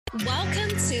Welcome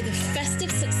to the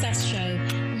Festive Success Show.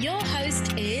 Your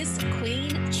host is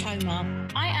Queen Choma.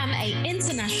 I am an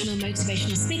international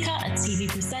motivational speaker, a TV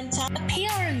presenter, a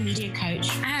PR and media coach,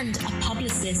 and a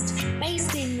publicist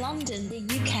based in London, the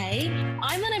UK.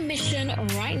 I'm on a mission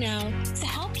right now to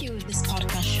help you with this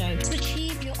podcast show to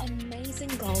achieve your amazing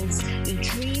goals, your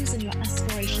dreams, and your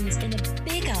aspirations in a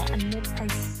bigger and more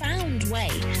profound way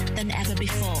than ever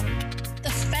before. The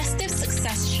Festive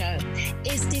Success Show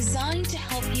is designed to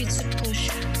help you to push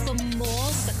for more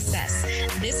success.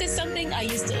 This is something I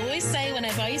used to always say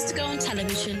whenever I used to go on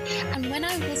television and when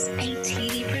I was a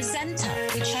TV presenter,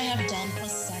 which I have done for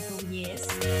several years.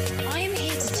 I am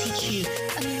here to teach you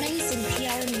amazing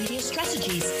PR and media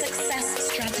strategies,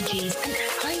 success strategies, and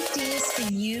ideas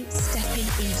for you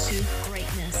stepping into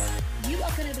greatness. You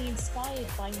are going to be inspired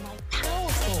by my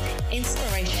powerful,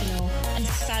 inspirational, and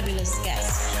fabulous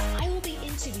guests. I will be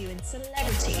interviewing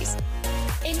celebrities,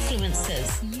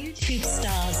 influencers, YouTube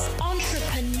stars,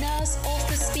 entrepreneurs,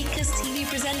 authors, speakers, TV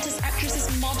presenters,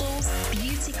 actresses, models,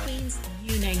 beauty queens,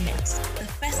 you name it. The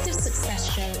Festive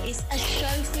Success Show is a show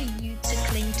for you to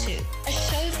cling to, a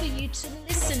show for you to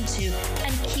listen to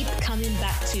and keep coming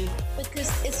back to, because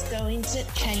it's going to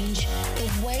change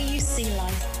the way you see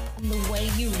life and the way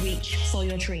you reach for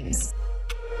your dreams.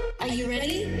 Are you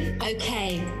ready?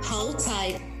 Okay, hold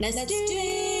tight. Let's do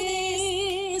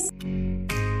this.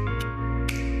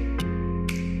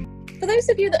 For those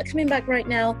of you that are coming back right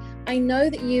now, I know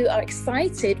that you are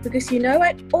excited because you know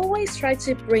I always try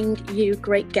to bring you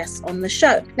great guests on the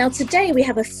show. Now today we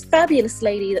have a fabulous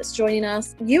lady that's joining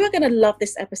us. You are going to love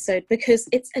this episode because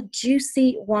it's a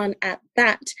juicy one at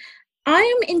that. I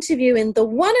am interviewing the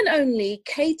one and only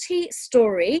Katie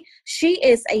Storey. She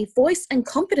is a voice and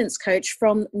confidence coach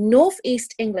from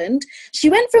Northeast England. She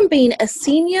went from being a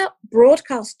senior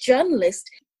broadcast journalist,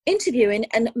 interviewing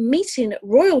and meeting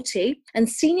royalty and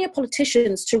senior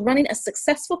politicians, to running a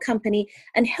successful company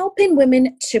and helping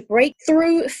women to break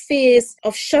through fears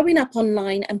of showing up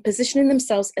online and positioning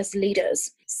themselves as leaders.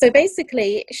 So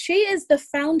basically, she is the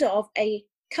founder of a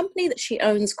company that she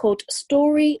owns called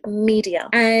Storey Media.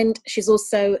 And she's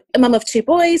also a mum of 2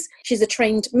 boys. She's a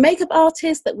trained makeup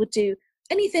artist that would do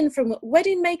anything from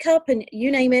wedding makeup and you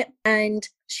name it. And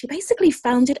she basically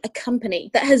founded a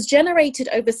company that has generated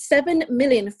over 7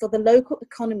 million for the local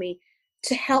economy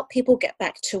to help people get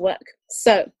back to work.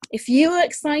 So if you are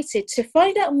excited to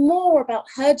find out more about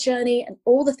her journey and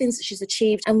all the things that she's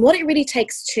achieved and what it really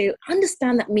takes to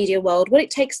understand that media world, what it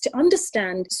takes to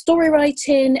understand story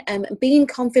writing and being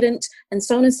confident and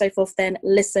so on and so forth, then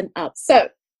listen up. So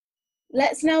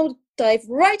let's now dive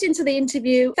right into the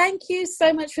interview. Thank you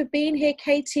so much for being here,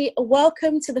 Katie.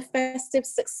 Welcome to the Festive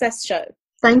Success Show.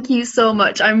 Thank you so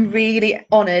much. I'm really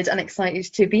honoured and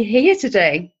excited to be here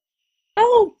today.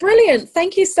 Oh, brilliant.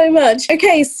 Thank you so much.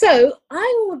 Okay, so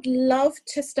I would love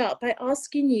to start by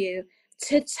asking you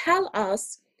to tell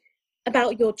us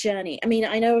about your journey. I mean,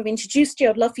 I know I've introduced you.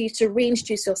 I'd love for you to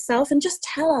reintroduce yourself and just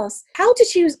tell us, how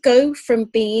did you go from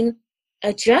being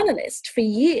a journalist for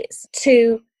years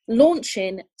to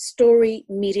launching Storey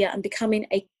Media and becoming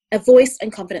a voice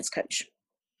and confidence coach?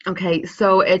 Okay,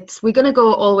 so we're going to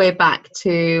go all the way back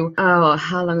to,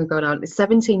 how long ago now? It's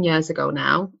 17 years ago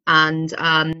now. And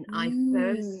I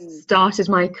first started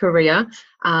my career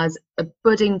as a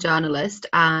budding journalist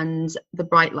and the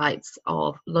bright lights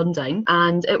of London.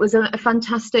 And it was a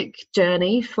fantastic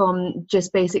journey from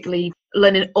just basically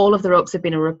learning all of the ropes of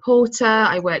being a reporter.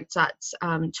 I worked at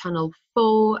Channel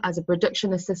 4 as a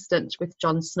production assistant with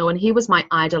Jon Snow, and he was my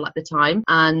idol at the time.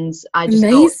 And I just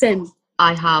Amazing. thought,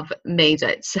 I have made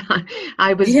it.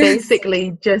 I was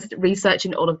basically just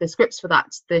researching all of the scripts for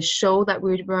the show that we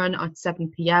would run at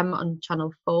 7 p.m. on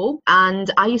Channel 4.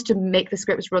 And I used to make the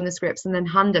scripts, run the scripts, and then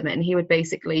hand him it. And he would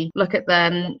basically look at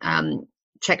them,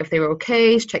 check if they were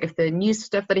okay, check if the news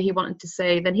stuff that he wanted to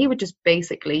say, then he would just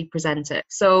basically present it.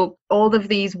 So all of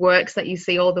these works that you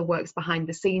see, all the works behind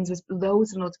the scenes, was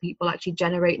loads and loads of people actually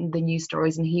generating the news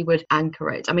stories, and he would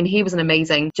anchor it. I mean, he was an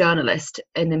amazing journalist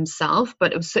in himself,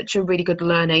 but it was such a really good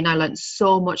learning. I learned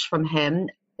so much from him.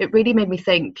 It really made me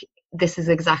think, this is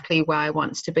exactly where I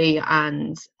want to be,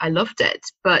 and I loved it.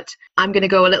 But I'm going to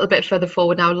go a little bit further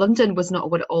forward now. London was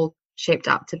not what it all shaped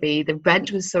up to be. The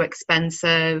rent was so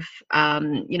expensive.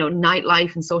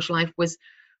 Nightlife and social life was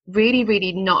really,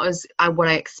 really not as what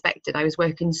I expected. I was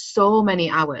working so many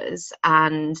hours,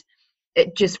 and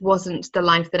it just wasn't the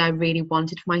life that I really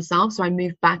wanted for myself. So I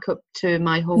moved back up to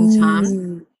my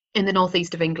hometown in the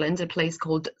northeast of England, a place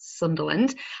called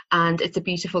Sunderland, and it's a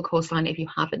beautiful coastline if you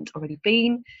haven't already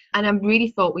been. And I really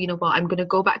thought, well, you know what, I'm going to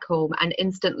go back home, and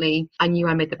instantly I knew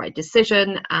I made the right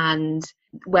decision. And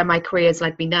where my career has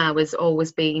led me now has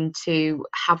always been to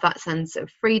have that sense of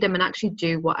freedom and actually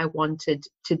do what I wanted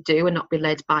to do and not be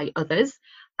led by others.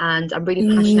 And I'm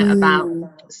really passionate about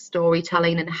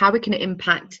storytelling and how it can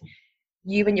impact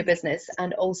you and your business,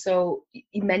 and also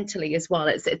mentally as well.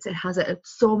 It has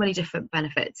so many different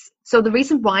benefits. So the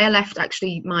reason why I left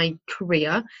actually my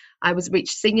career, I was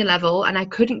reached senior level and I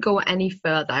couldn't go any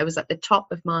further. I was at the top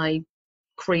of my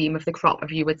cream of the crop,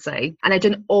 if you would say, and I'd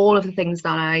done all of the things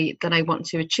that I want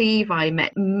to achieve. I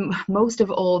met most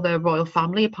of all the royal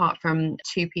family apart from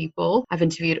 2 people. I've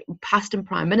interviewed past and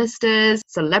prime ministers,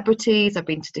 celebrities, I've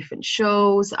been to different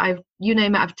shows, you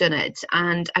name it, I've done it,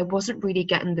 and I wasn't really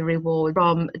getting the reward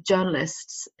from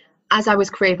journalists as I was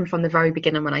craving from the very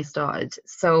beginning when I started.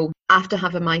 So after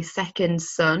having my second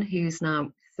son, who's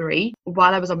now 3,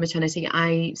 while I was on maternity,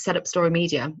 I set up Story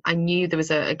Media. I knew there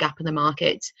was a gap in the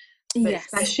market, but Yes.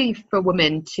 especially for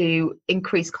women, to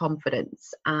increase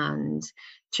confidence and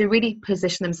to really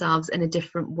position themselves in a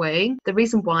different way. The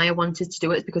reason why I wanted to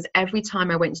do it is because every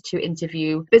time I went to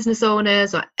interview business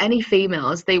owners or any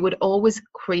females, they would always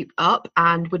creep up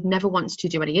and would never want to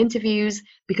do any interviews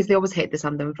because they always hate the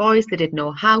sound of their voice. They didn't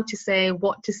know how to say,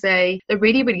 what to say. They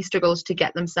really, really struggled to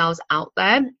get themselves out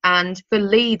there. And for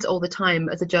leads all the time,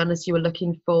 as a journalist, you were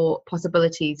looking for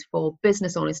possibilities for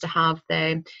business owners to have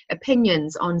their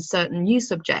opinions on certain news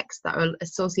subjects that are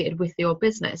associated with your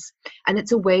business. And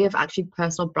it's a way of actually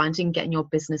personal branding, getting your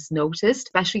business noticed,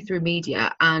 especially through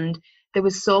media. And there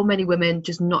was so many women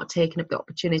just not taking up the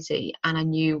opportunity, and I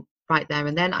knew right there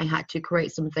and then I had to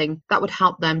create something that would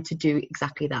help them to do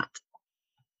exactly that.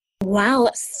 Wow,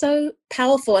 that's so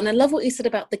powerful. And I love what you said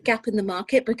about the gap in the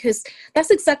market, because that's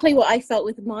exactly what I felt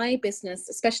with my business,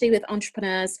 especially with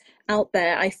entrepreneurs out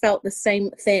there. I felt the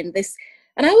same thing.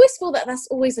 And I always feel that that's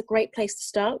always a great place to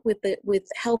start with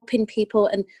helping people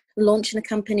and launching a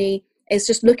company, is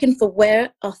just looking for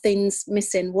where are things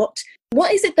missing. What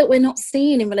is it that we're not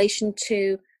seeing in relation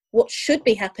to what should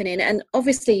be happening? And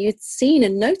obviously you'd seen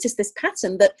and noticed this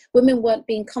pattern that women weren't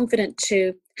being confident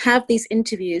to have these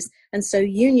interviews. And so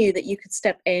you knew that you could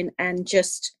step in and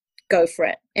just go for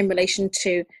it in relation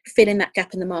to filling that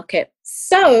gap in the market.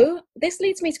 So this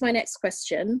leads me to my next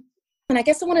question. And I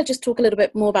guess I want to just talk a little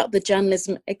bit more about the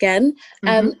journalism again.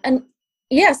 And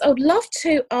yes, I would love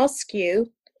to ask you,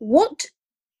 what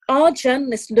are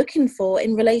journalists looking for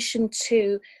in relation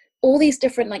to all these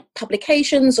different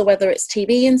publications, or whether it's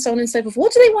TV and so on and so forth?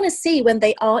 What do they want to see when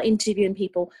they are interviewing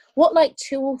people? What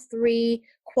 2 or 3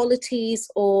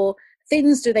 qualities or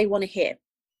things do they want to hear?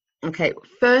 Okay,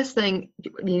 first thing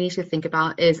you need to think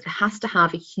about is it has to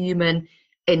have a human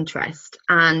interest,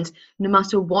 and no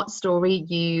matter what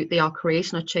story they are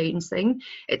creating or changing,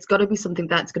 it's got to be something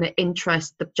that's going to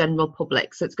interest the general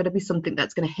public. So it's got to be something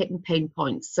that's going to hit in pain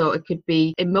points. So it could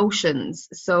be emotions.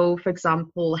 So for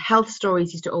example, health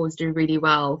stories used to always do really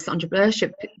well.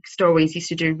 Entrepreneurship stories used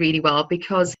to do really well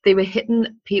because they were hitting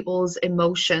people's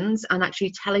emotions and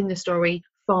actually telling the story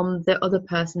from the other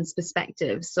person's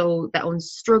perspective, so their own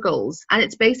struggles. And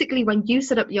it's basically, when you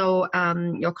set up your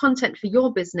content for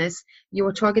your business,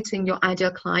 you're targeting your ideal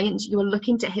client, you're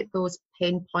looking to hit those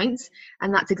pain points,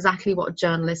 and that's exactly what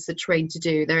journalists are trained to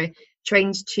do. They're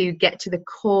trained to get to the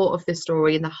core of the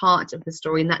story and the heart of the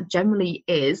story, and that generally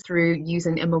is through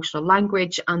using emotional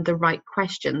language and the right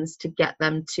questions to get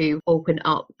them to open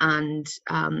up and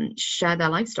share their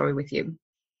life story with you.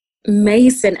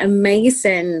 Amazing.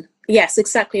 Yes,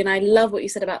 exactly. And I love what you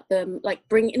said about them,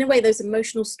 bring in a way those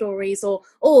emotional stories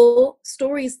or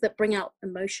stories that bring out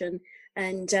emotion.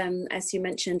 And as you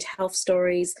mentioned, health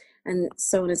stories and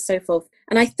so on and so forth.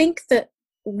 And I think that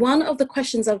one of the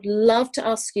questions I'd love to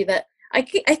ask you, that I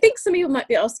think some people might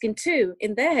be asking too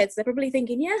in their heads, they're probably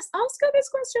thinking, yes, ask her this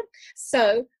question.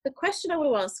 So the question I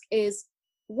want to ask is,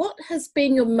 what has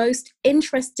been your most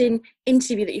interesting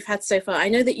interview that you've had so far? I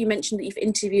know that you mentioned that you've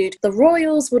interviewed the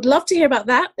royals. Would love to hear about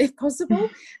that, if possible.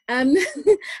 And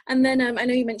then I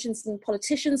know you mentioned some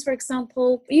politicians, for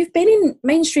example. You've been in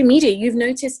mainstream media. You've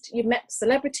met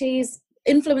celebrities,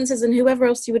 influencers, and whoever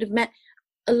else you would have met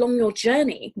along your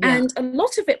journey. Yeah. And a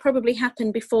lot of it probably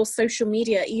happened before social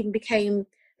media even became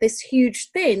this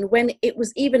huge thing, when it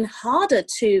was even harder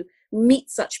to meet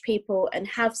such people and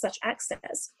have such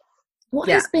access. What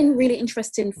has been really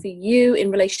interesting for you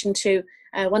in relation to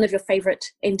one of your favorite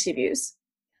interviews?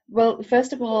 Well,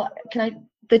 first of all,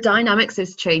 the dynamics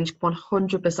has changed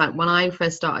 100%. When I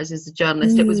first started as a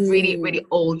journalist, it was really, really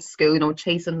old school,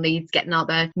 chasing leads, getting out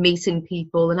there, meeting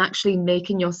people, and actually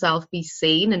making yourself be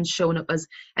seen and showing up as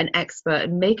an expert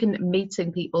and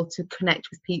meeting people to connect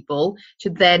with people to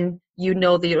then,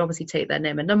 that you'd obviously take their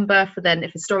name and number for then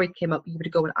if a story came up, you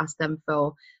would go and ask them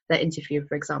for their interview,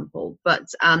 for example. But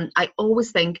I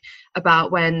always think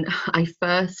about when I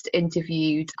first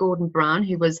interviewed Gordon Brown,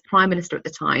 who was Prime Minister at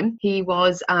the time. He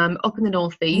was up in the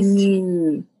Northeast.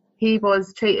 It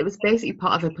was basically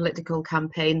part of a political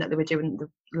campaign that they were doing, the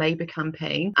Labour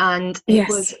campaign, and it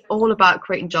was all about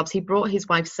creating jobs. He brought his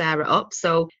wife Sarah up,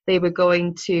 so they were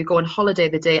going to go on holiday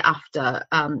the day after,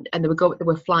 and they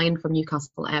were flying from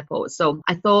Newcastle Airport. So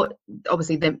I thought,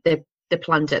 obviously, they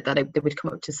planned it that they would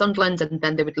come up to Sunderland and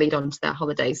then they would lead on to their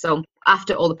holiday. So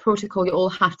after all the protocol, you all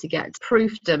have to get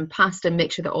proofed and passed and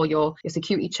make sure that all your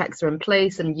security checks are in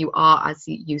place and you are as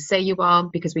you say you are,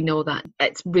 because we know that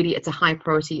it's a high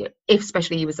priority,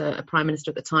 especially he was a prime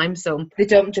minister at the time. So they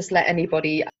don't just let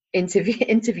anybody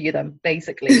interview them,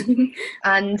 basically.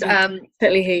 And I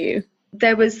totally hear you.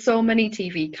 There was so many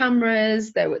TV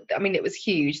cameras. It was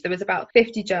huge. There was about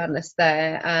 50 journalists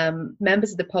there.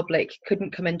 Members of the public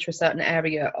couldn't come into a certain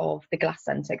area of the Glass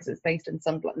Centre because it's based in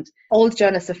Sunderland. All the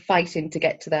journalists are fighting to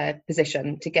get to their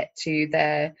position, to get to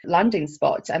their landing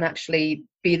spot and actually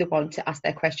be the one to ask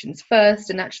their questions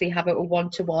first and actually have a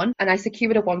one-to-one. And I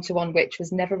secured a one-to-one, which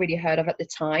was never really heard of at the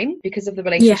time because of the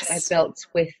relationship I built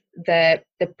with the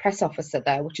press officer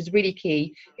there, which is really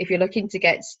key. If you're looking to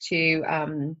get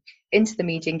to into the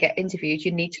media and get interviewed,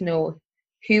 you need to know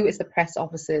who is the press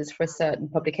officers for certain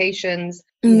publications.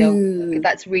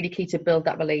 That's really key to build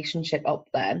that relationship up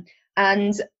there.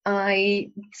 And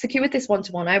I secured this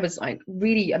one-to-one. I was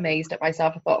really amazed at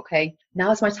myself. I thought, okay,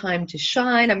 now's my time to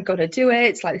shine. I'm going to do it.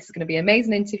 It's this is going to be an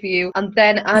amazing interview. And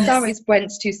then as I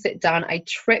went to sit down, I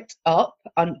tripped up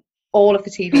on all of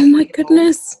the TV. Oh my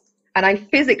goodness. And I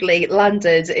physically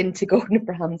landed into Gordon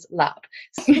Brown's lap.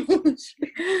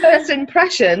 First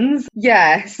impressions,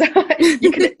 yes.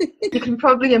 You can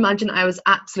probably imagine I was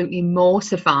absolutely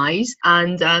mortified.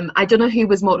 And I don't know who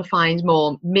was mortified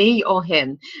more, me or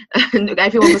him. And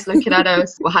everyone was looking at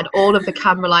us. We had all of the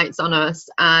camera lights on us.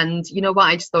 And you know what?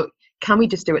 I just thought, can we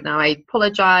just do it now? I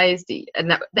apologized,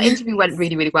 and the interview went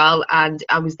really, really well, and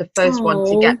I was the first one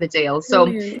to get the deal. So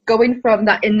going from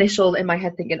that initial in my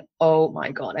head thinking, oh my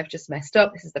God, I've just messed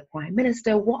up. This is the Prime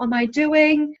Minister. What am I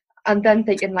doing? And then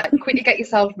thinking, quickly get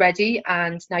yourself ready,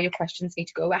 and now your questions need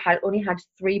to go. I only had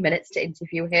 3 minutes to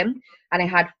interview him, and I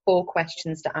had 4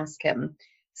 questions to ask him.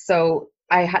 So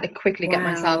I had to quickly get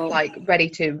myself ready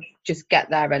to just get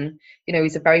there. And,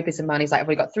 he's a very busy man. He's I've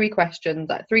only got 3 questions,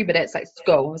 3 minutes, let's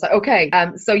go. I was okay.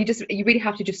 So you really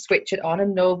have to just switch it on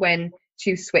and know when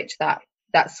to switch that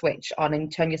switch on and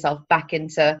turn yourself back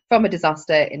from a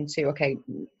disaster into, okay,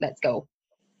 let's go.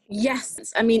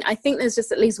 Yes. I think there's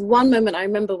just at least one moment I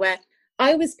remember where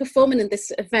I was performing in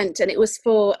this event, and it was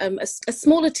for a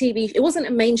smaller TV. It wasn't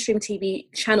a mainstream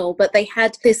TV channel, but they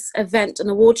had this event, an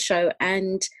award show,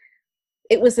 and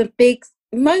it was a big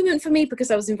moment for me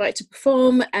because I was invited to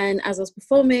perform, and as I was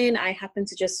performing, I happened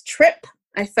to just trip.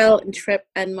 I fell and tripped,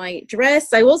 and my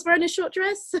dress, I was wearing a short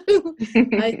dress, so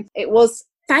it was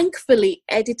thankfully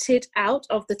edited out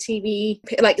of the TV.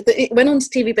 It went on to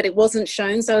TV, but it wasn't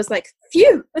shown, so I was like,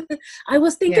 phew. I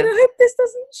was thinking, I hope this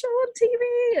doesn't show on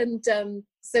TV. And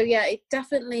it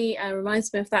definitely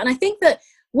reminds me of that. And I think that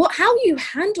how you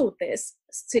handled this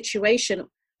situation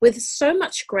with so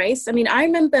much grace. I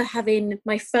remember having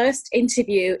my first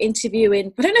interviewing,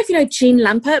 I don't know if you know Jean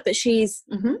Lampert, but she's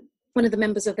one of the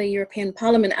members of the European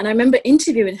Parliament. And I remember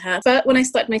interviewing her when I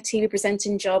started my TV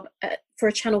presenting job for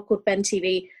a channel called Ben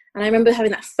TV. And I remember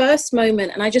having that first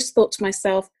moment, and I just thought to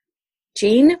myself,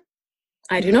 Jean,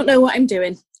 I do not know what I'm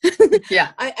doing.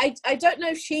 Yeah. I don't know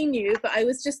if she knew, but I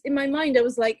was just, in my mind, I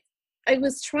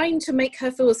was trying to make her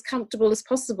feel as comfortable as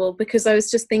possible, because I was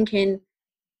just thinking,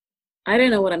 I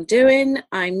don't know what I'm doing.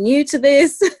 I'm new to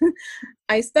this.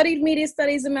 I studied media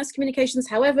studies and mass communications.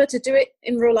 However, to do it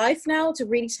in real life now, to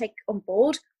really take on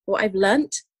board what I've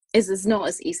learnt is not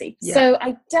as easy. Yeah. So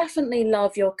I definitely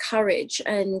love your courage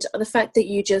and the fact that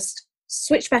you just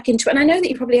switch back into it. And I know that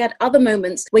you probably had other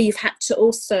moments where you've had to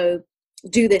also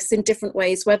do this in different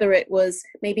ways, whether it was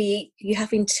maybe you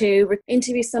having to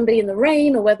interview somebody in the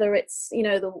rain, or whether it's,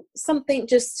 something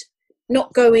just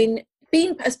not going,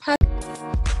 being as perfect.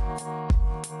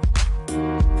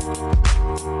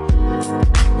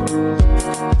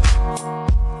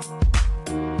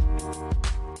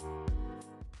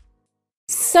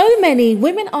 So many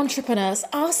women entrepreneurs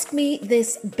ask me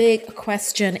this big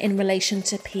question in relation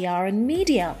to PR and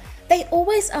media. They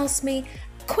always ask me,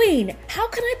 Queen, how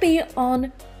can I be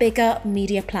on bigger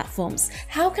media platforms?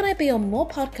 How can I be on more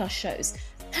podcast shows?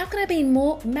 How can I be in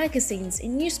more magazines,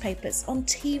 in newspapers, on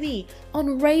TV,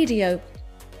 on radio,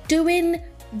 doing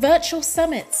virtual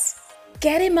summits?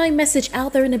 Getting my message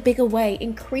out there in a bigger way,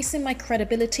 increasing my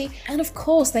credibility. And of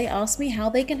course, they ask me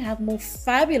how they can have more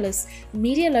fabulous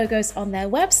media logos on their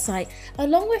website,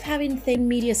 along with having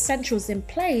media essentials in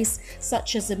place,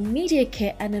 such as a media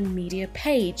kit and a media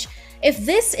page. If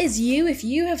this is you, if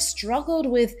you have struggled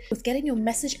with getting your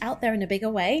message out there in a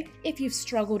bigger way, if you've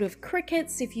struggled with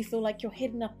crickets, if you feel like you're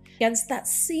hidden up against that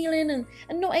ceiling and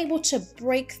not able to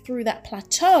break through that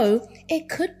plateau, it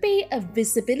could be a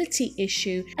visibility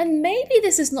issue. And maybe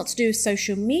this is not to do with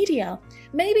social media.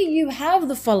 Maybe you have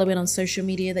the following on social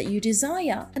media that you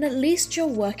desire, and at least you're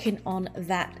working on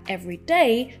that every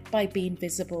day by being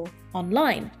visible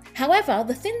online. However,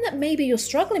 the thing that maybe you're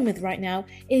struggling with right now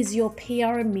is your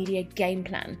PR and media game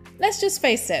plan. Let's just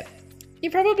face it, you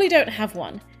probably don't have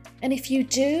one. And if you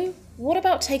do, what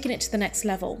about taking it to the next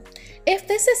level? If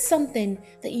this is something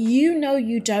that you know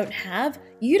you don't have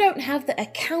the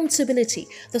accountability,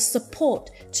 the support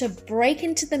to break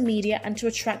into the media and to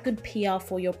attract good PR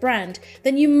for your brand,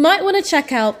 then you might want to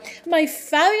check out my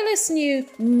fabulous new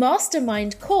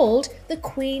mastermind called the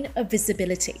Queen of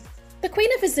Visibility. The Queen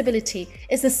of Visibility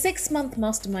is a 6-month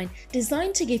mastermind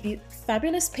designed to give you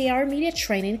fabulous PR and media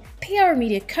training, PR and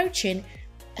media coaching,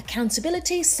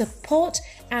 accountability, support,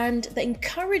 and the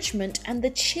encouragement and the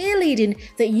cheerleading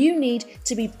that you need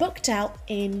to be booked out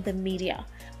in the media.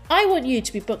 I want you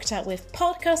to be booked out with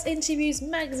podcast interviews,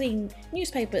 magazine,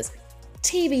 newspapers,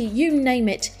 TV, you name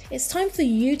it. It's time for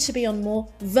you to be on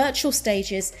more virtual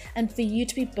stages and for you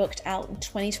to be booked out in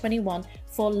 2021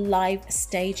 for live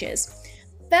stages.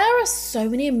 There are so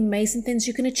many amazing things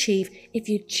you can achieve if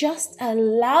you just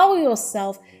allow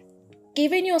yourself,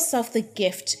 giving yourself the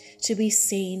gift to be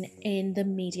seen in the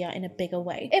media in a bigger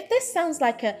way. If this sounds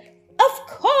like a of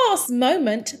course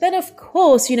moment, then of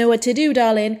course you know what to do,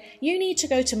 darling. You need to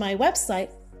go to my website,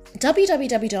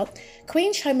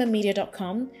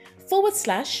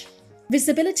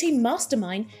 www.queenchoma.com/Visibility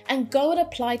Mastermind, and go and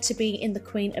apply to be in the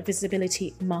Queen of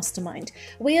Visibility Mastermind.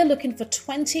 We are looking for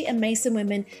 20 amazing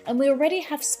women, and we already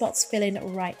have spots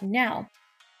filling right now.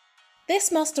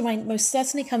 This mastermind most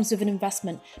certainly comes with an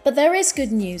investment, but there is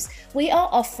good news. We are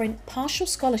offering partial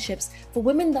scholarships for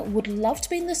women that would love to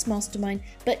be in this mastermind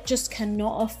but just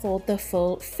cannot afford the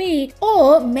full fee.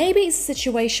 Or maybe it's a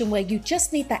situation where you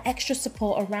just need that extra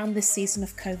support around this season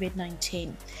of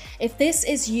COVID-19. If this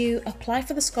is you, apply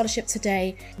for the scholarship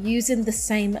today using the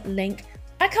same link.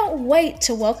 I can't wait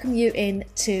to welcome you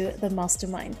into the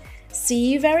mastermind.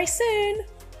 See you very soon.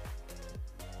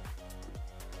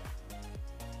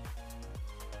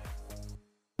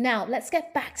 Now, let's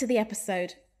get back to the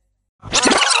episode.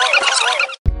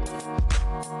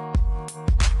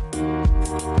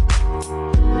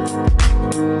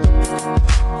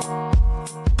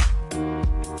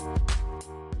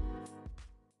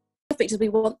 Perfect as we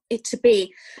want it to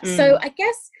be. So I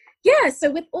guess, so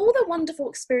with all the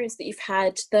wonderful experience that you've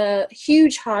had, the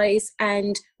huge highs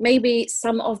and maybe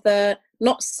some of the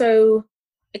not so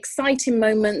exciting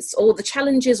moments or the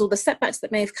challenges or the setbacks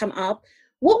that may have come up,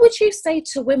 what would you say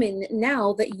to women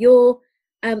now that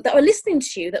that are listening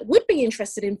to you that would be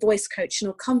interested in voice coaching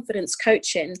or confidence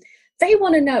coaching? They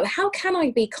want to know, how can I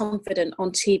be confident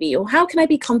on TV, or how can I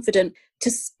be confident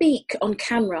to speak on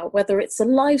camera, whether it's a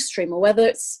live stream or whether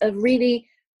it's a really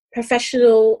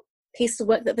professional piece of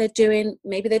work that they're doing.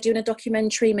 Maybe they're doing a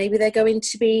documentary, maybe they're going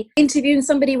to be interviewing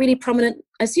somebody really prominent,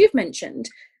 as you've mentioned.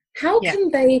 How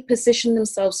can they position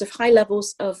themselves with high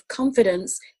levels of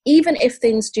confidence, even if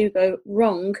things do go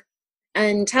wrong?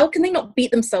 And how can they not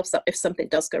beat themselves up if something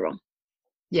does go wrong?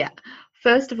 Yeah.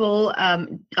 First of all,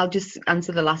 I'll just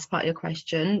answer the last part of your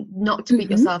question. Not to beat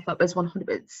yourself up is 100%.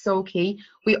 It's so key.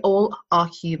 We all are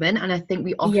human. And I think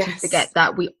we often forget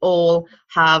that we all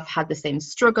have had the same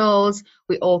struggles.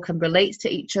 We all can relate to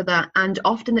each other. And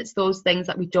often it's those things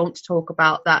that we don't talk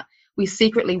about that we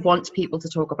secretly want people to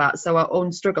talk about. So our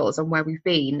own struggles and where we've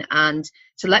been, and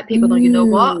to let people know, you know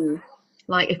what,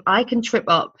 like if I can trip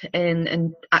up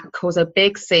and cause a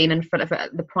big scene in front of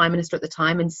the Prime Minister at the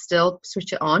time and still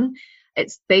switch it on,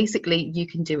 it's basically, you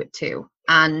can do it too.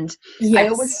 And I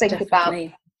always think about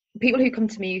people who come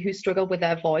to me who struggle with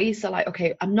their voice are like,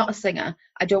 okay, I'm not a singer,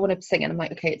 I don't want to sing. And I'm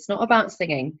like, okay, it's not about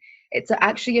singing, It's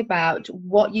actually about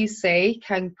what you say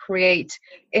can create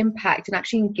impact and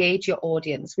actually engage your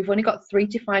audience. We've only got 3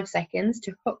 to 5 seconds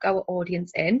to hook our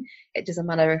audience in. It doesn't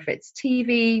matter if it's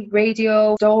TV,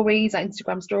 radio, stories,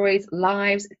 Instagram stories,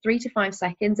 lives, 3 to 5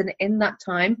 seconds. And in that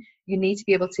time, you need to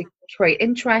be able to create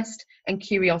interest and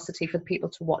curiosity for people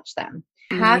to watch them.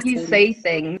 How you say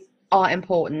things are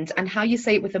important, and how you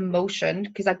say it with emotion,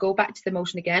 because I go back to the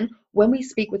emotion again. When we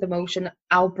speak with emotion,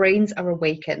 our brains are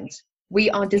awakened. We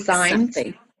are designed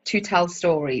to tell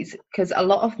stories, because a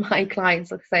lot of my clients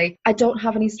will say, I don't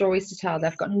have any stories to tell.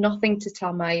 They've got nothing to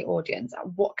tell my audience.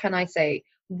 What can I say?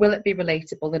 Will it be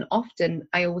relatable? And often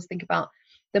I always think about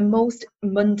the most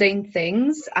mundane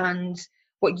things, and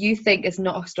what you think is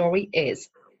not a story is.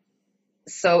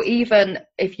 So even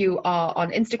if you are on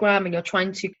Instagram and you're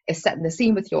trying to set the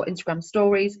scene with your Instagram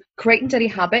stories, creating daily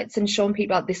habits and showing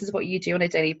people that this is what you do on a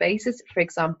daily basis. For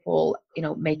example,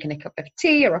 making a cup of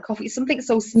tea or a coffee, something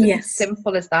so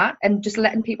simple as that, and just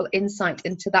letting people insight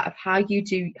into that of how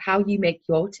you make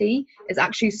your tea is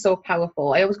actually so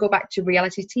powerful. I always go back to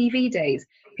reality TV days.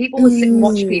 People will sit and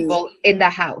watch people in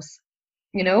their house.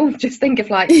 Just think of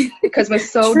because we're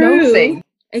so nosy.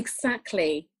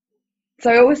 Exactly. So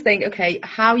I always think, okay,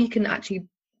 how you can actually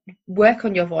work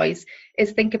on your voice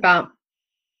is think about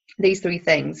these 3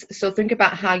 things. So think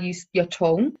about how your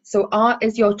tone. So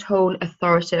is your tone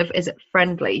authoritative? Is it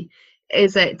friendly?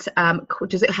 Is it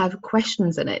does it have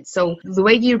questions in it? So the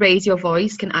way you raise your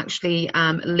voice can actually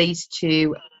lead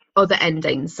to other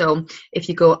endings. So if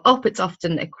you go up, it's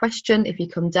often a question. If you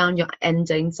come down, you're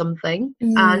ending something.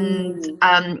 And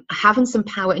having some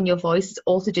power in your voice is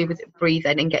all to do with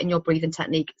breathing and getting your breathing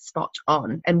technique spot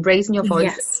on and raising your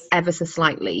voice ever so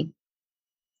slightly,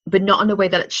 but not in a way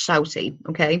that it's shouty.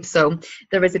 Okay, so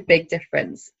there is a big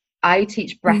difference. I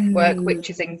teach breath work, which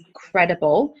is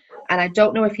incredible, and I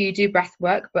don't know if you do breath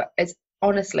work, but it's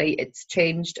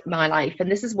changed my life. And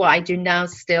this is what I do now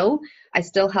still. I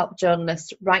still help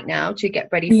journalists right now to get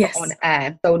ready for on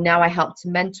air. So now I help to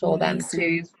mentor them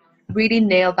to really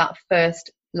nail that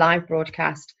first live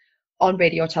broadcast on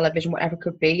radio, television, whatever it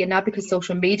could be. And now because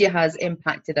social media has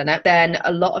impacted on it, then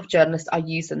a lot of journalists are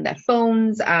using their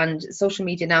phones and social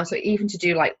media now. So even to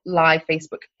do live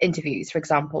Facebook interviews, for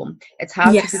example, it's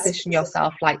how to position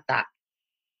yourself like that.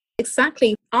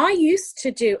 Exactly. I used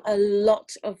to do a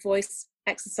lot of voice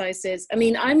exercises. I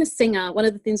mean, I'm a singer. One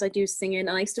of the things I do is singing,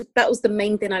 and that was the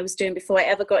main thing I was doing before I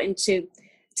ever got into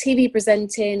TV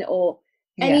presenting or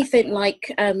anything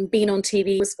like being on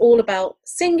TV. It was all about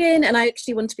singing, and I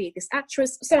actually wanted to be this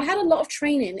actress. So I had a lot of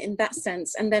training in that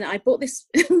sense. And then I bought this,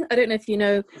 I don't know if you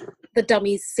know the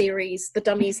Dummies series, the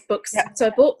Dummies books. Yeah. So I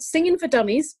bought Singing for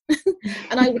Dummies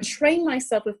and I would train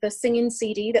myself with the singing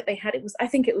CD that they had. I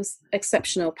think it was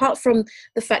exceptional, apart from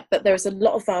the fact that there is a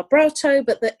lot of vibrato,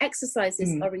 but the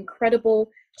exercises are incredible,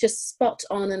 just spot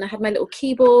on. And I had my little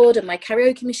keyboard and my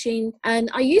karaoke machine, and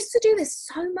I used to do this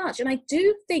so much. And I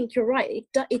do think you're right,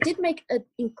 it did make an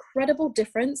incredible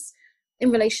difference in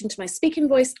relation to my speaking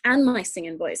voice and my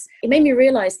singing voice. It made me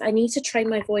realize that I need to train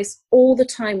my voice all the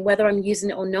time, whether I'm using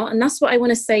it or not. And that's what I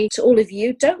want to say to all of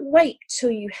you. Don't wait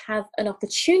till you have an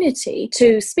opportunity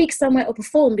to speak somewhere or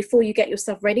perform before you get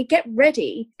yourself ready. Get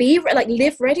ready.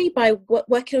 Live ready by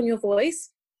working on your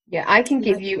voice. Yeah, I can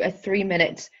give you a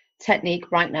 3-minute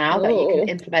technique right now that you can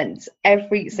implement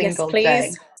every single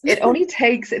day. It only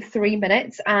takes 3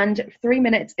 minutes, and 3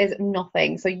 minutes is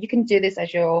nothing. So you can do this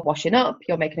as you're washing up,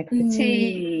 you're making a cup of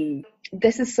tea.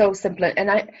 This is so simple,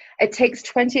 and it takes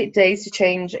 28 days to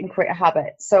change and create a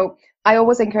habit. So I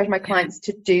always encourage my clients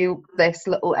to do this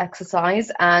little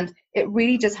exercise, and it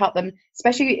really does help them,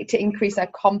 especially to increase their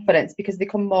confidence, because they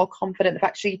become more confident of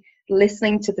actually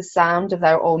listening to the sound of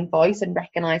their own voice and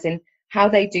recognizing how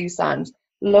they do sound.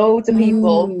 Loads of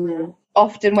people,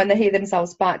 often when they hear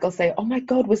themselves back, they'll say, oh my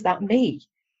God, was that me?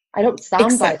 I don't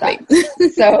sound like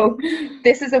that. So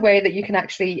this is a way that you can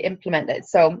actually implement it.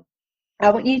 So I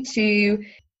want you to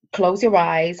close your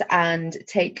eyes and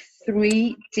take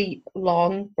 3 deep,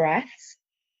 long breaths.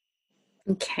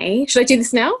 Okay. Should I do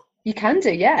this now? You can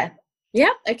do, yeah.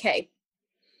 Yeah, okay.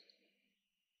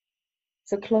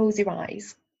 So close your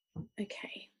eyes.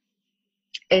 Okay.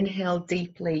 Inhale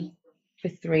deeply for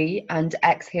 3 and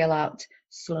exhale out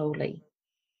slowly.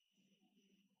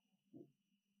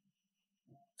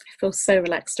 I feel so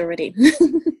relaxed already.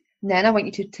 Then I want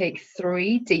you to take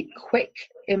 3 deep, quick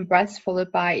in-breaths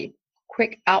followed by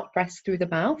quick out-breaths through the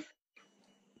mouth.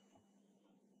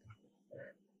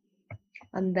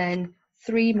 And then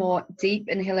 3 more deep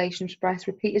inhalations breaths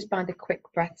repeated by the quick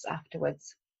breaths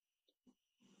afterwards.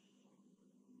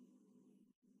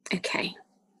 Okay.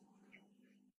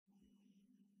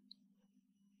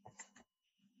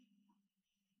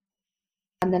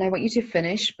 And then I want you to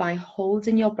finish by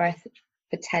holding your breath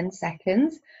for 10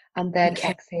 seconds and then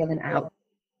exhaling out.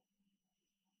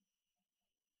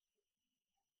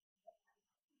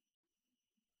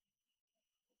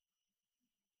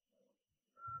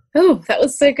 Oh, that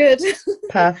was so good.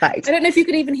 Perfect. I don't know if you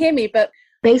could even hear me, but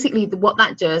basically what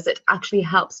that does, it actually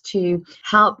helps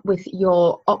with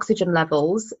your oxygen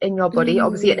levels in your body.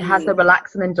 Obviously it has the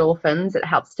relaxing endorphins. It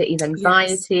helps to ease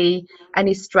anxiety,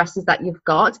 any stresses that you've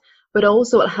got, but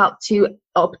also it helps to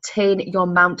obtain your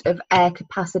amount of air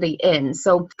capacity in.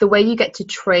 So the way you get to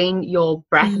train your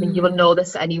breath, I mean, you will know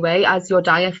this anyway, as your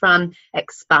diaphragm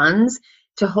expands.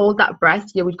 To hold that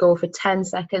breath, you would go for 10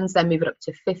 seconds, then move it up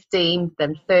to 15,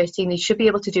 then 13. You should be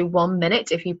able to do 1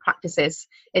 minute if you practice this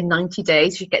in 90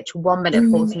 days. You get to 1 minute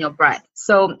holding your breath.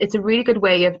 So it's a really good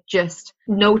way of just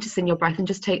noticing your breath and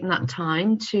just taking that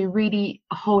time to really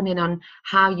hone in on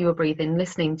how you are breathing,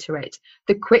 listening to it.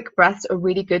 The quick breaths are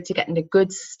really good to get in a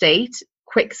good state,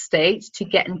 quick state, to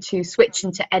get into switch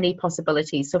into any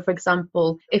possibilities. So for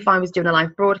example, if I was doing a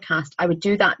live broadcast, I would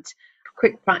do that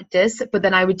quick practice, but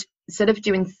then I would, instead of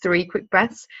doing 3 quick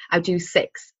breaths, I do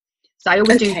 6. So I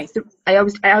always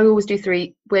I always do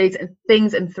 3 ways and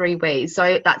things in 3 ways.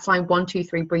 So that's my 1, 2,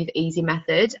 3 breathe easy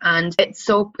method, and it's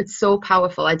so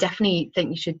powerful. I definitely think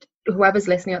you should, whoever's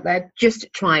listening out there, just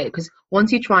try it, because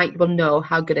once you try it, you will know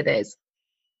how good it is.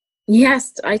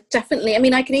 Yes, I definitely. I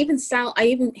mean, I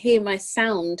even hear my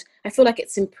sound. I feel like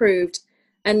it's improved.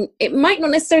 And it might not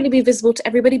necessarily be visible to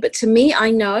everybody, but to me, I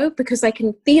know, because I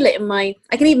can feel it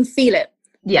I can even feel it.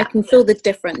 Yeah. I can feel the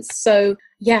difference. So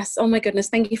yes, oh my goodness,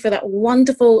 thank you for that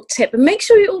wonderful tip. And make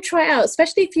sure you all try it out,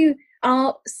 especially if you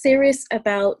are serious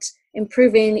about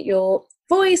improving your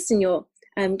voice and your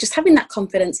just having that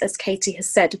confidence, as Katie has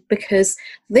said, because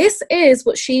this is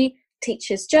what she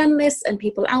teaches journalists and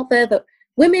people out there, that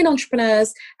women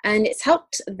entrepreneurs, and it's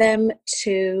helped them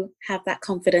to have that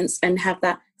confidence and have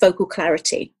that vocal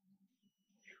clarity.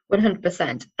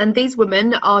 100%. And these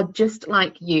women are just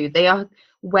like you. They are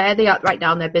where they are right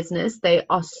now in their business. They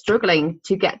are struggling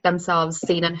to get themselves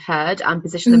seen and heard and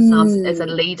position themselves as a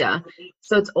leader.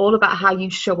 So it's all about how you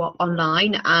show up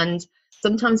online, and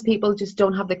sometimes people just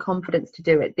don't have the confidence to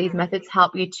do it. These methods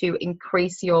help you to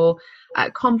increase your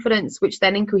confidence, which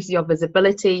then increases your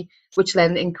visibility, which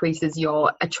then increases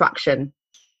your attraction,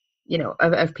 you know,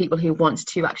 of people who want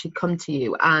to actually come to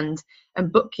you and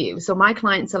book you. So my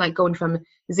clients are like going from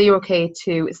 0k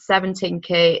to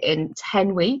 17k in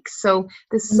 10 weeks. So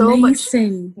there's so much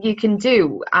you can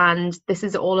do, and this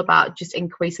is all about just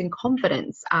increasing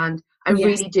confidence. And I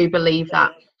really do believe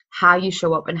that how you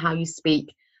show up and how you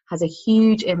speak has a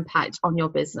huge impact on your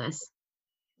business.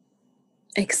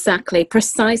 Exactly,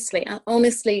 precisely.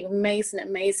 Honestly,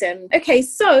 amazing. Okay,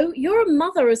 so you're a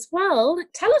mother as well.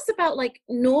 Tell us about like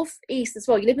Northeast as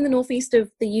well. You live in the Northeast of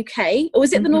the UK, or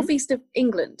is it the Northeast of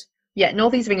England? Yeah,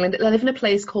 Northeast of England. I live in a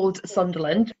place called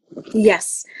Sunderland.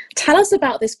 Yes. Tell us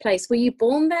about this place. Were you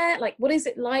born there? Like, what is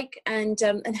it like? And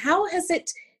how has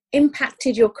it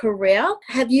impacted your career?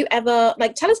 Have you ever,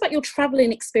 like, tell us about your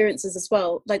traveling experiences as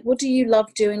well. Like, what do you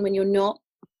love doing when you're not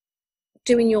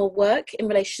doing your work in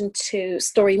relation to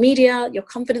story media, your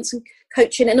confidence and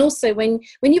coaching, and also when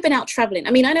you've been out traveling?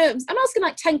 I mean, I know I'm asking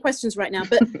like 10 questions right now,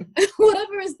 but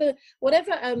whatever is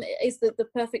the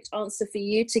perfect answer for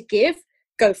you to give,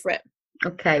 go for it.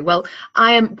 Okay, well,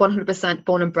 I am 100%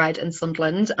 born and bred in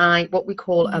Sunderland. What we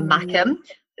call a Mackem.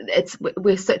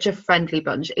 We're such a friendly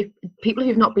bunch. If people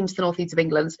who've not been to the Northeast of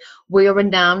England, we are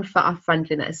renowned for our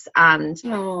friendliness, and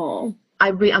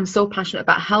I'm so passionate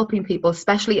about helping people,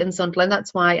 especially in Sunderland.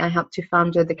 That's why I helped to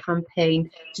found the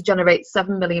campaign to generate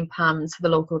 £7 million for the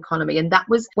local economy. And that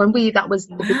was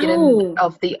the beginning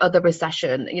of the other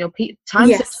recession. You know,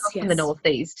 times are tough in the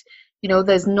Northeast. You know,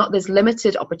 there's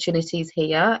limited opportunities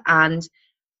here. And,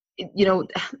 you know,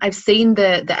 I've seen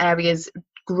the areas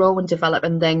grow and develop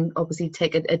and then obviously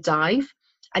take a dive.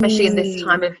 Especially in this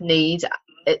time of need,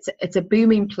 it's a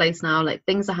booming place now. Like,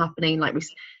 things are happening, like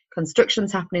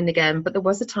construction's happening again, but there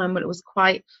was a time when it was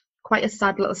quite a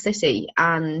sad little city.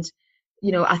 And,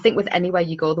 you know, I think with anywhere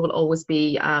you go, there will always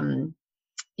be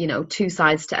you know, 2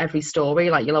 sides to every story.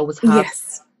 Like, you'll always have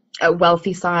a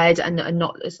wealthy side and a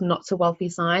not so wealthy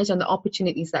side, and the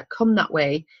opportunities that come that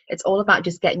way. It's all about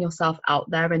just getting yourself out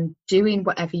there and doing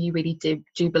whatever you really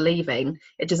do believe in.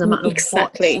 It doesn't matter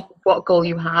what goal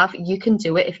you have, you can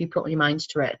do it if you put your mind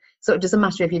to it. So it doesn't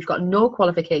matter if you've got no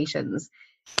qualifications,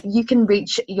 you can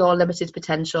reach your limited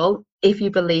potential if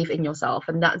you believe in yourself.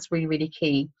 And that's really, really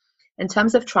key. In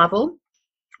terms of travel,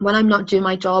 when I'm not doing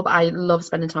my job, I love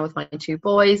spending time with my 2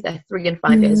 boys. They're 3 and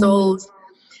 5 years old.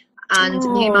 And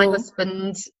me and my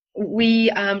husband,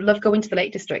 We love going to the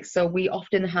Lake District, so we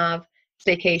often have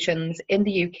staycations in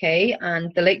the UK,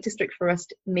 and the Lake District for us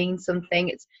means something.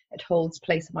 It holds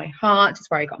place in my heart. It's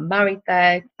where I got married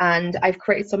there, and I've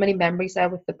created so many memories there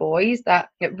with the boys that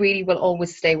it really will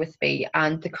always stay with me.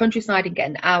 And the countryside and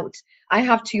getting out. I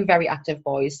have two very active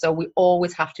boys, so we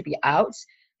always have to be out,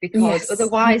 because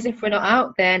otherwise, if we're not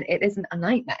out, then it isn't a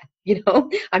nightmare.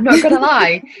 I'm not gonna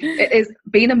lie. It is,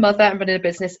 being a mother and running a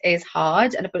business is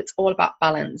hard, but it's all about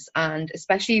balance. And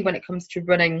especially when it comes to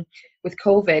running with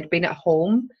COVID, being at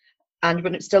home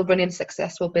and still running a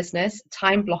successful business,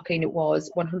 time blocking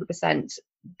was 100%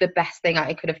 the best thing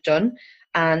I could have done.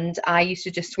 And I used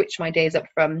to just switch my days up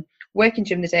from working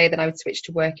during the day, then I would switch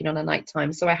to working on a night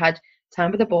time. So I had time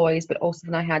with the boys, but also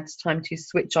then I had time to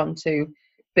switch on to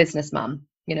businessman.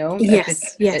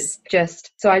 Yes. It's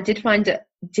just, so I did find it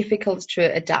difficult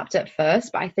to adapt at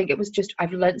first, but I think it was just,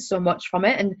 I've learned so much from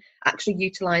it, and actually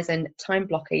utilizing time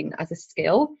blocking as a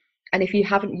skill. And if you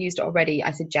haven't used it already,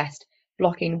 I suggest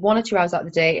blocking 1 or 2 hours out of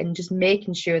the day and just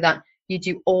making sure that you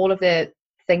do all of the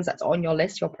things that's on your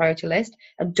list, your priority list,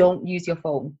 and don't use your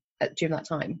phone during that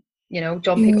time.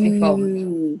 Don't pick up your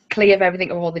phone. Clear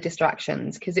everything of all the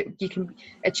distractions, because you can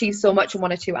achieve so much in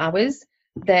 1 or 2 hours.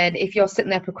 Then if you're sitting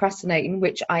there procrastinating,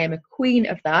 which I am a queen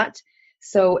of that,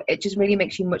 so it just really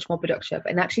makes you much more productive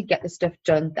and actually get the stuff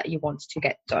done that you want to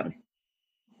get done.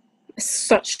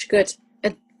 Such good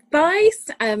advice.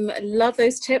 I love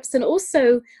those tips. And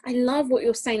also I love what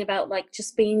you're saying about like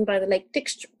just being by the Lake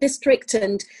District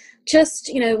and just,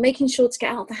 making sure to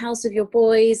get out of the house with your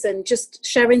boys and just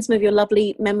sharing some of your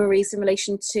lovely memories in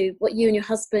relation to what you and your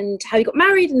husband, how you got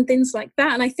married and things like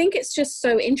that. And I think it's just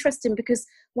so interesting, because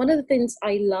one of the things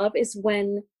I love is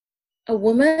when a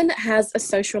woman has a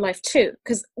social life too,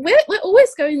 because we're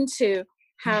always going to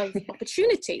have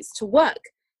opportunities to work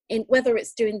in, whether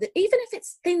it's doing even if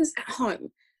it's things at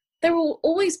home. There will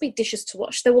always be dishes to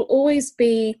wash. There will always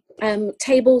be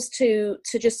tables to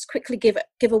just quickly give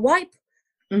a wipe.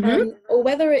 Or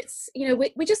whether it's,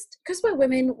 we just, because we're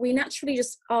women, we naturally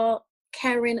just are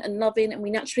caring and loving, and we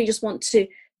naturally just want to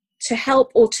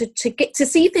help or to get to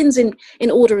see things in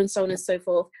order and so on and so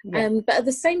forth. But at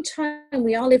the same time,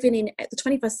 we are living in the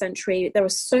 21st century. There are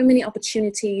so many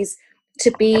opportunities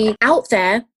to be out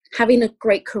there, having a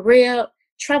great career,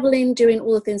 traveling, doing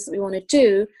all the things that we want to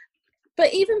do.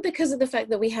 But even because of the fact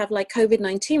that we have like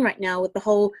COVID-19 right now, with the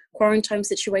whole quarantine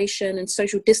situation and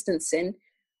social distancing,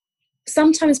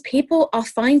 sometimes people are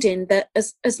finding that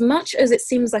as much as it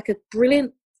seems like a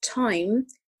brilliant time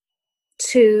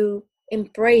to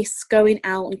embrace going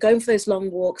out and going for those long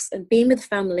walks and being with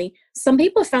family, some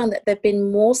people have found that they've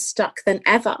been more stuck than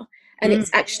ever, and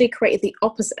it's actually created the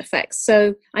opposite effect.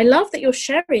 So I love that you're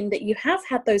sharing that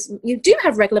you do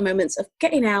have regular moments of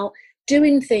getting out,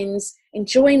 doing things,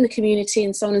 enjoying the community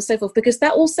and so on and so forth, because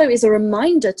that also is a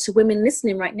reminder to women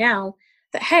listening right now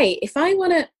that, hey, if I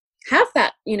want to have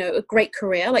that, a great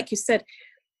career, like you said,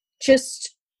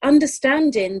 just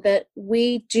understanding that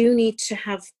we do need to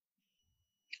have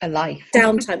a life,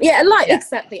 downtime. A life.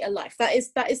 Exactly, a life. That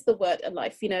is the word, a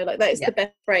life. That is the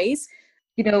best phrase.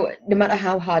 No matter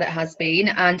how hard it has been,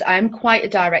 and I'm quite a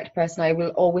direct person, I will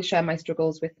always share my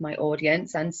struggles with my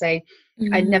audience and say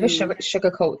I never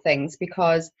sugarcoat things,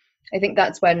 because I think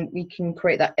that's when we can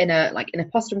create that inner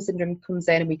imposter syndrome comes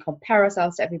in, and we compare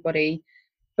ourselves to everybody.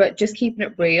 But just keeping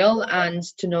it real, and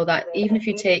to know that even if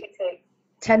you take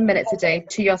 10 minutes a day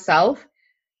to yourself,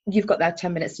 you've got that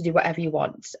 10 minutes to do whatever you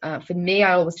want. For me,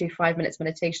 I always do 5 minutes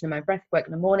meditation in my breath work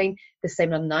in the morning, the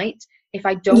same at night. If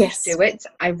I don't do it,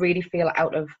 I really feel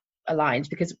out of aligned,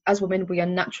 because as women, we are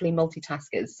naturally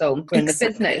multitaskers. So we're in the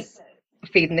business,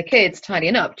 feeding the kids,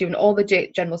 tidying up, doing all the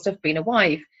general stuff, being a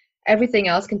wife, everything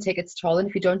else can take its toll. And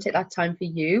if you don't take that time for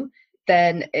you,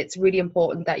 then it's really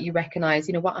important that you recognize,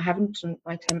 what, I haven't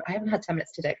had 10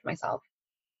 minutes today for myself.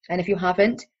 And if you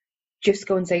haven't, just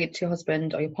go and say it to your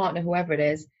husband or your partner, whoever it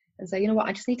is, and say, what,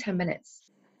 I just need 10 minutes.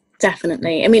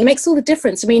 Definitely. I mean, it makes all the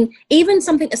difference. I mean, even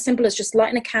something as simple as just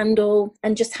lighting a candle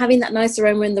and just having that nice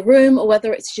aroma in the room, or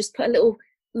whether it's just put a little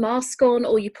mask on,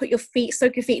 or you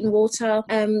soak your feet in water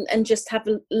and just have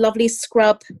a lovely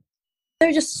scrub. There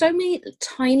are just so many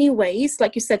tiny ways,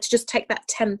 like you said, to just take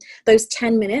those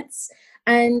 10 minutes.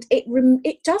 And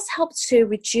it does help to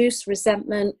reduce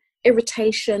resentment,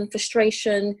 irritation,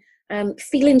 frustration,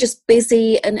 feeling just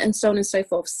busy and so on and so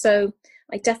forth. So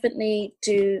I definitely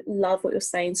do love what you're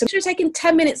saying. So if you're taking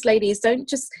 10 minutes, ladies, don't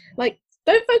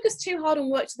focus too hard on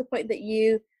work to the point that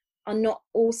you are not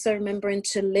also remembering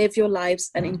to live your lives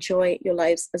and enjoy your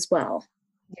lives as well.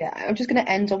 Yeah, I'm just going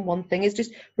to end on one thing, is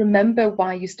just remember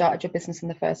why you started your business in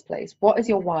the first place. What is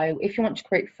your why? If you want to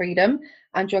create freedom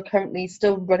and you're currently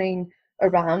still running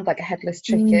around like a headless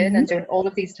chicken and doing all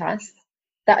of these tasks,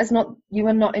 that is not, you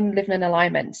are not living in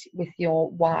alignment with your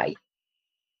why.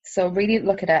 So really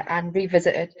look at it and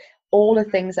revisit it, all the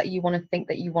things that you want to think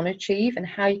that you want to achieve and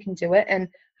how you can do it and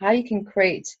how you can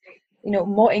create,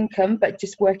 more income, but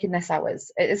just working less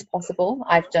hours. It is possible.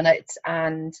 I've done it,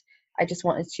 and I just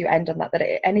wanted to end on that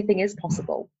anything is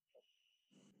possible.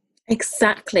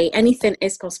 Exactly. Anything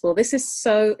is possible. This is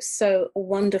so, so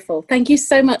wonderful. Thank you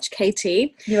so much,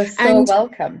 Katie. You are so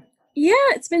welcome. Yeah,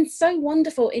 it's been so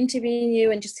wonderful interviewing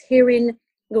you and just hearing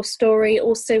your story,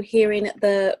 also hearing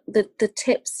the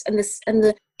tips and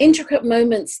the intricate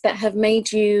moments that have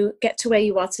made you get to where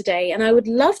you are today. And I would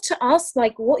love to ask,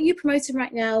 like, what are you promoting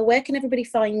right now? Where can everybody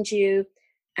find you?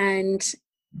 And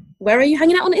where are you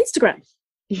hanging out on Instagram?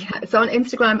 Yeah, so on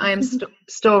Instagram, I am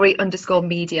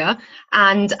story_media,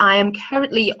 and I am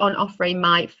currently on offering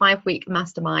my 5-week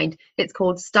mastermind. It's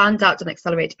called Stand Out and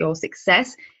Accelerate Your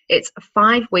Success. It's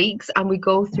 5 weeks, and we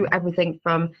go through everything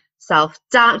from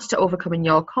self-doubt to overcoming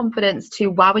your confidence to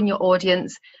wowing your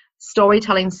audience,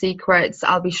 storytelling secrets.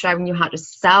 I'll be showing you how to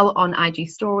sell on IG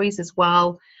stories as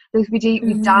well. We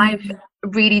dive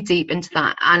really deep into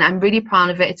that, and I'm really proud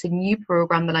of it. It's a new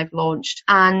program that I've launched,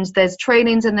 and there's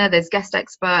trainings in there, there's guest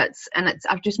experts, and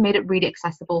I've just made it really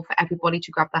accessible for everybody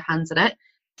to grab their hands on it.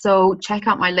 So check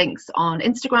out my links on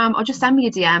Instagram, or just send me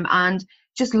a DM and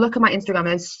just look at my Instagram.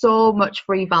 There's so much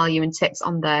free value and tips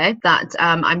on there that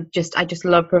I just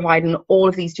love providing all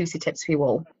of these juicy tips for you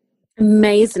all.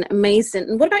 Amazing.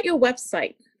 And what about your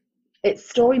website? It's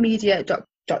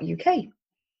storymedia.uk.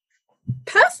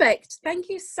 Perfect. Thank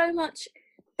you so much.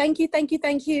 Thank you.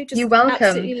 Just You're welcome.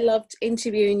 Absolutely loved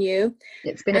interviewing you.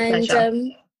 It's been a pleasure.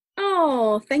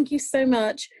 Thank you so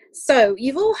much. So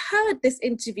you've all heard this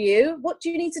interview. What do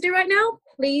you need to do right now?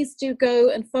 Please do go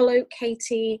and follow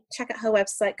Katie. Check out her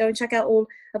website. Go and check out all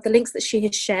of the links that she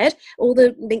has shared. All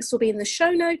the links will be in the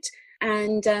show note.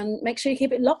 And make sure you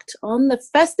keep it locked on the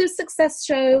Festive Success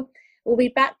Show. We'll be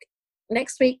back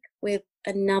next week with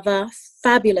another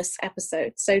fabulous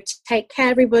episode. So take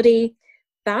care, everybody.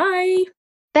 Bye.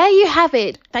 There you have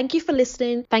it. Thank you for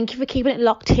listening. Thank you for keeping it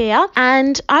locked here.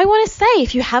 And I want to say,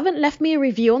 if you haven't left me a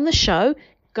review on the show,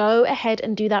 go ahead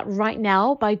and do that right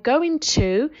now by going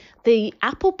to the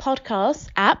Apple Podcasts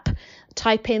app,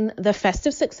 type in the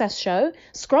Festive Success Show,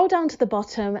 scroll down to the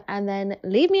bottom, and then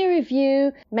leave me a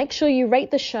review. Make sure you rate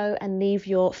the show and leave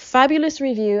your fabulous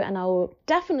review, and I will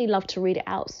definitely love to read it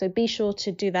out. So be sure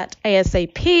to do that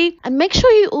ASAP. And make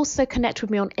sure you also connect with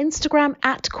me on Instagram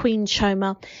at Queen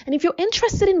Choma. And if you're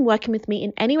interested in working with me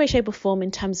in any way, shape, or form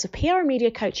in terms of PR and media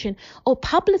coaching or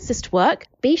publicist work,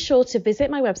 be sure to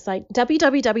visit my website,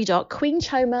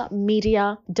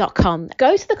 www.queenchomamedia.com.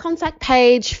 Go to the contact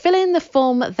page, fill in the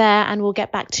form there, and we'll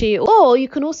get back to you. Or you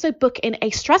can also book in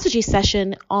a strategy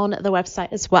session on the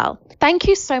website as well. Thank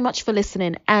you so much for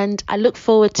listening, and I look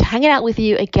forward to hanging out with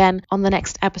you again on the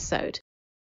next episode.